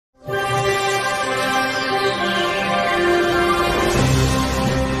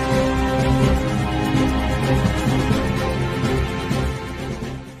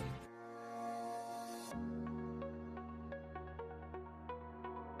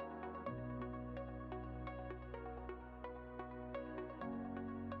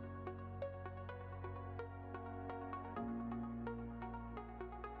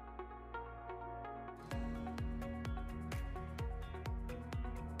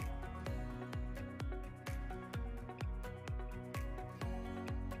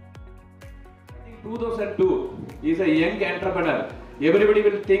2002, he is a young entrepreneur. Everybody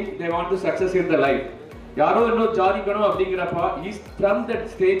will think they want to success in their life. Yaro no jari kano abdingrappa. He's from that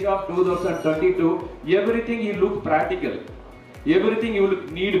stage of 2022. Everything he look practical. Everything you will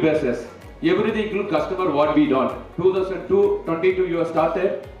need basis. Everything you customer what we done. 2002, 22 you have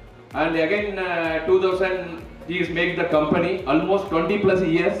started, and again 2000 he is make the company almost 20 plus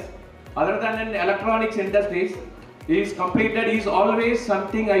years. Other than in electronics industries, he is completed. He is always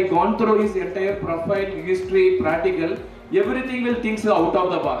something I gone through his entire profile, history, practical. Everything will think out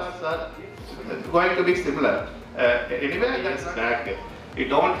of the box. Sir, it's going to be similar. Anyway, years back, we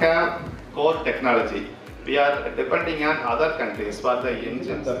don't have core technology. We are depending on other countries for the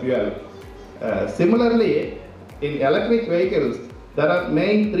engines of fuel. Similarly, in electric vehicles, there are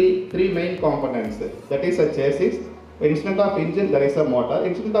three main components. That is a chassis. Instead of engine, there is a motor.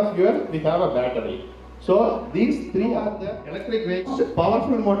 Instead of fuel, we have a battery. So these three are the electric vehicles.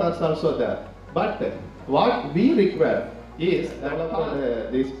 Powerful motors also there. But what we require is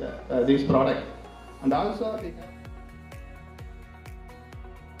develop this product, and also we have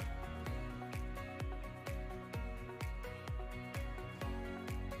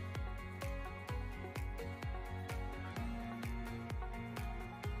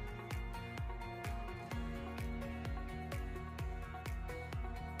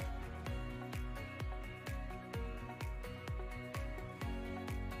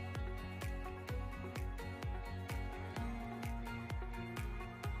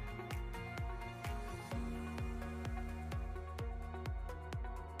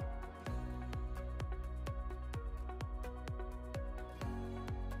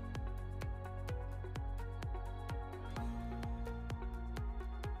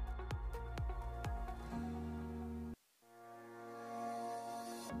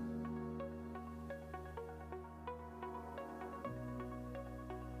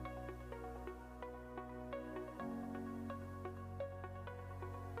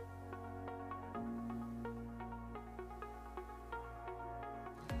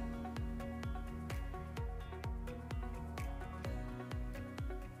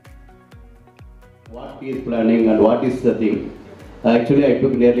what he is planning and what is the thing. Actually, I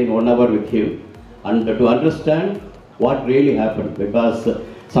took nearly 1 hour with him, and to understand what really happened, because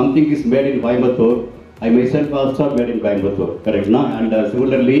something is made in Coimbatore. I myself also made in Coimbatore, correct? No? And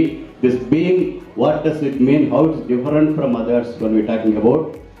similarly, this being, what does it mean? How it's different from others when we're talking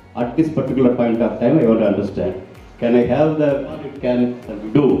about? At this particular point of time, I want to understand. Can I have what it can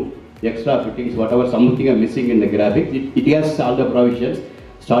do? The extra fittings, whatever, something I'm missing in the graphics. It has all the provisions,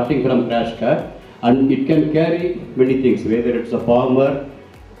 starting from crash cart. And it can carry many things, whether it's a farmer,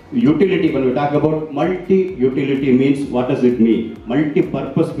 utility. When we talk about multi-utility means, what does it mean?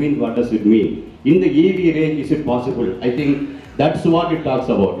 Multi-purpose means, what does it mean? In the EV range, is it possible? I think that's what it talks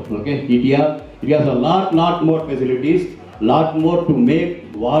about. Okay, it has a lot more facilities, lot more to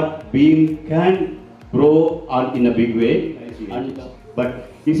make what Bheem can grow on in a big way. But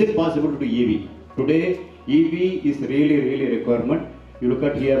is it possible to do EV? Today, EV is really requirement. You look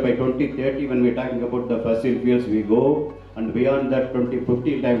at here by 2030, when we're talking about the fossil fuels, we go, and beyond that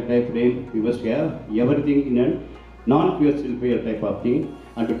 2050 time frame, we must have everything in a non-fossil fuel type of thing.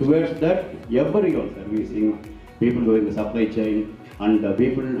 And towards that, everyone servicing, people doing the supply chain, and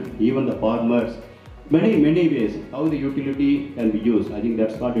people, even the farmers, many ways how the utility can be used. I think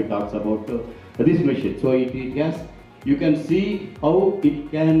that's what it talks about this machine. So it has, you can see how it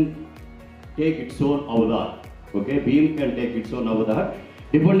can take its own avatar. Okay, Bheem can take its own avatar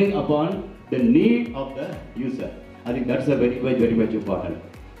depending upon the need of the user. I think that's a very much important.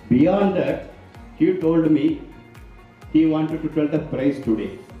 Beyond that, he told me he wanted to tell the price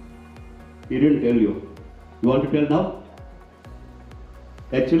today. He didn't tell you. You want to tell now?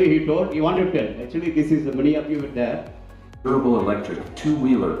 Actually, he told he wanted to tell. Actually, this is many of you were there. Durable electric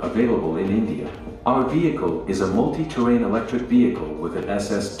two-wheeler available in India. Our vehicle is a multi-terrain electric vehicle with an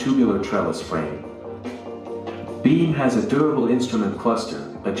SS tubular trellis frame. Bheem has a durable instrument cluster,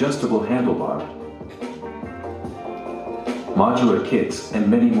 adjustable handlebar, modular kits, and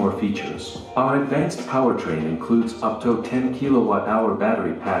many more features. Our advanced powertrain includes up to 10 kWh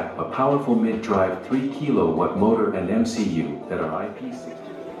battery pack, a powerful mid-drive 3 kW motor, and MCU that are IP60.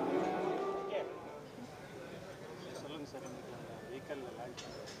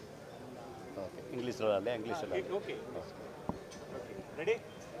 English. Okay. Ready?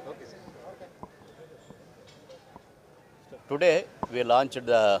 Okay, sir. Today we launched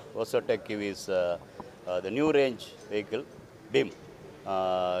the Ozotec EV's the new range vehicle, Bheem,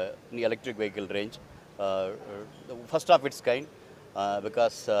 the electric vehicle range. The first of its kind,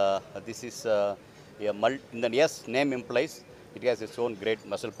 because this is in the name implies it has its own great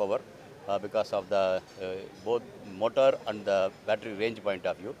muscle power, because of the both motor and the battery range point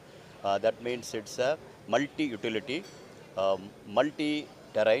of view. That means it's a multi-utility,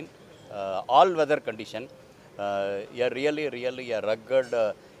 multi-terrain, all-weather condition. A really a rugged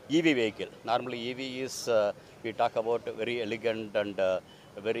EV vehicle. Normally EV is, we talk about very elegant and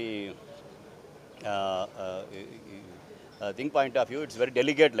very thing point of view, it's very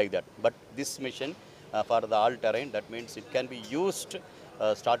delicate like that. But this machine for the all-terrain, that means it can be used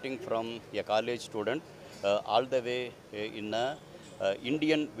starting from a college student all the way in a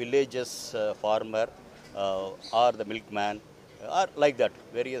Indian villages farmer or the milkman or like that.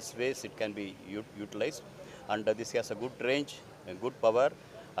 Various ways it can be utilized, and this has a good range, a good power,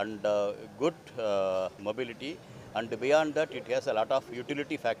 and good mobility. And beyond that, it has a lot of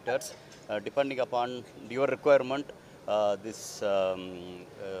utility factors depending upon your requirement. This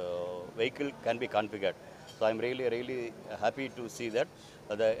vehicle can be configured. So I'm really happy to see that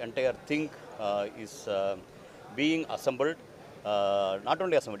the entire thing is being assembled. Not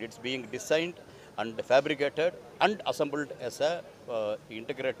only assembled, it's being designed and fabricated and assembled as a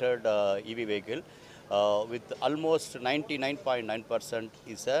integrated EV vehicle with almost 99.9%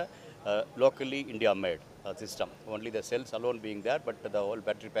 is a locally India made system. Only the cells alone being there, but the whole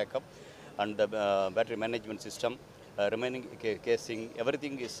battery backup and the battery management system, remaining casing,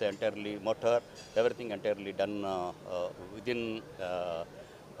 everything is entirely motor, everything entirely done within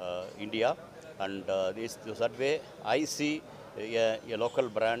India. And that way I see a local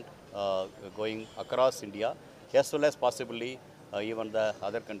brand going across India, as well as possibly even the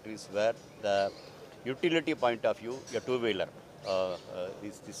other countries where the utility point of view, a two-wheeler,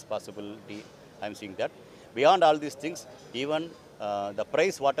 this possibility, I'm seeing that. Beyond all these things, even the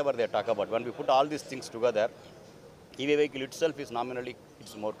price, whatever they talk about, when we put all these things together, EV vehicle itself is nominally,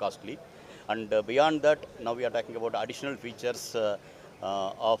 it's more costly. And beyond that, now we are talking about additional features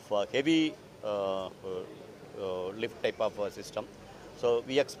of heavy lift type of system. So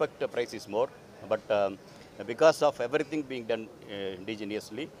we expect the price is more, but because of everything being done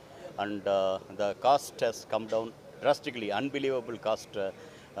indigenously, and the cost has come down drastically, unbelievable cost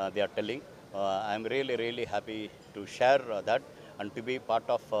they are telling. I'm really happy to share that and to be part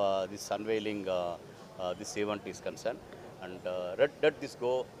of this unveiling this event is concerned. And let this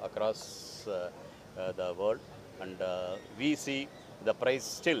go across the world, and we see the price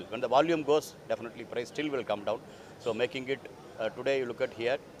still, when the volume goes, definitely price still will come down. So making it, today you look at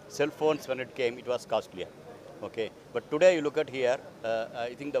here, cell phones when it came, it was costlier. Okay, but today you look at here,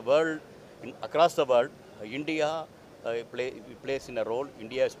 I think the world, across the world, India plays in a role.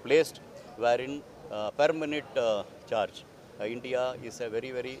 India is placed wherein per minute charge, India is a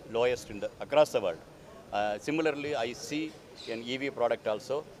very lowest in the across the world. Similarly, I see an EV product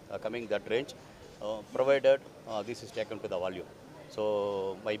also coming that range, provided this is taken to the volume.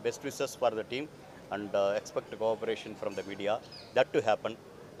 So my best wishes for the team, and expect cooperation from the media, that to happen.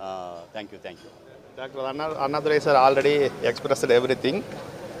 Thank you. Dr. Annadurai sir already expressed everything.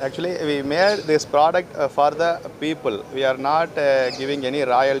 Actually, we made this product for the people. We are not giving any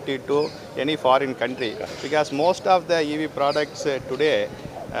royalty to any foreign country, because most of the EV products today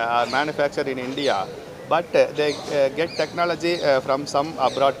are manufactured in India, but they get technology from some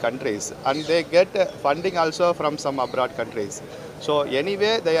abroad countries, and they get funding also from some abroad countries. So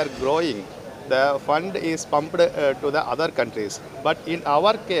anyway, they are growing. The fund is pumped to the other countries. But in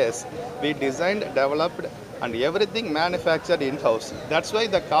our case, we designed, developed, and everything manufactured in-house. That's why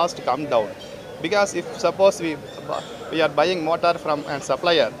the cost come down. Because if suppose we are buying motor from a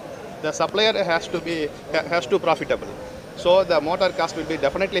supplier, the supplier has to profitable. So the motor cost will be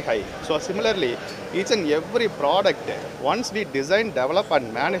definitely high. So similarly, each and every product, once we design, develop,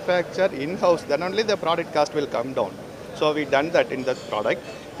 and manufacture in-house, then only the product cost will come down. So we done that in the product.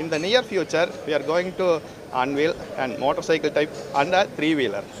 In the near future, we are going to unveil a motorcycle type and a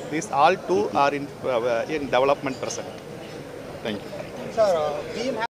three-wheeler. These all two are in development present. Thank you. Sir, Bheem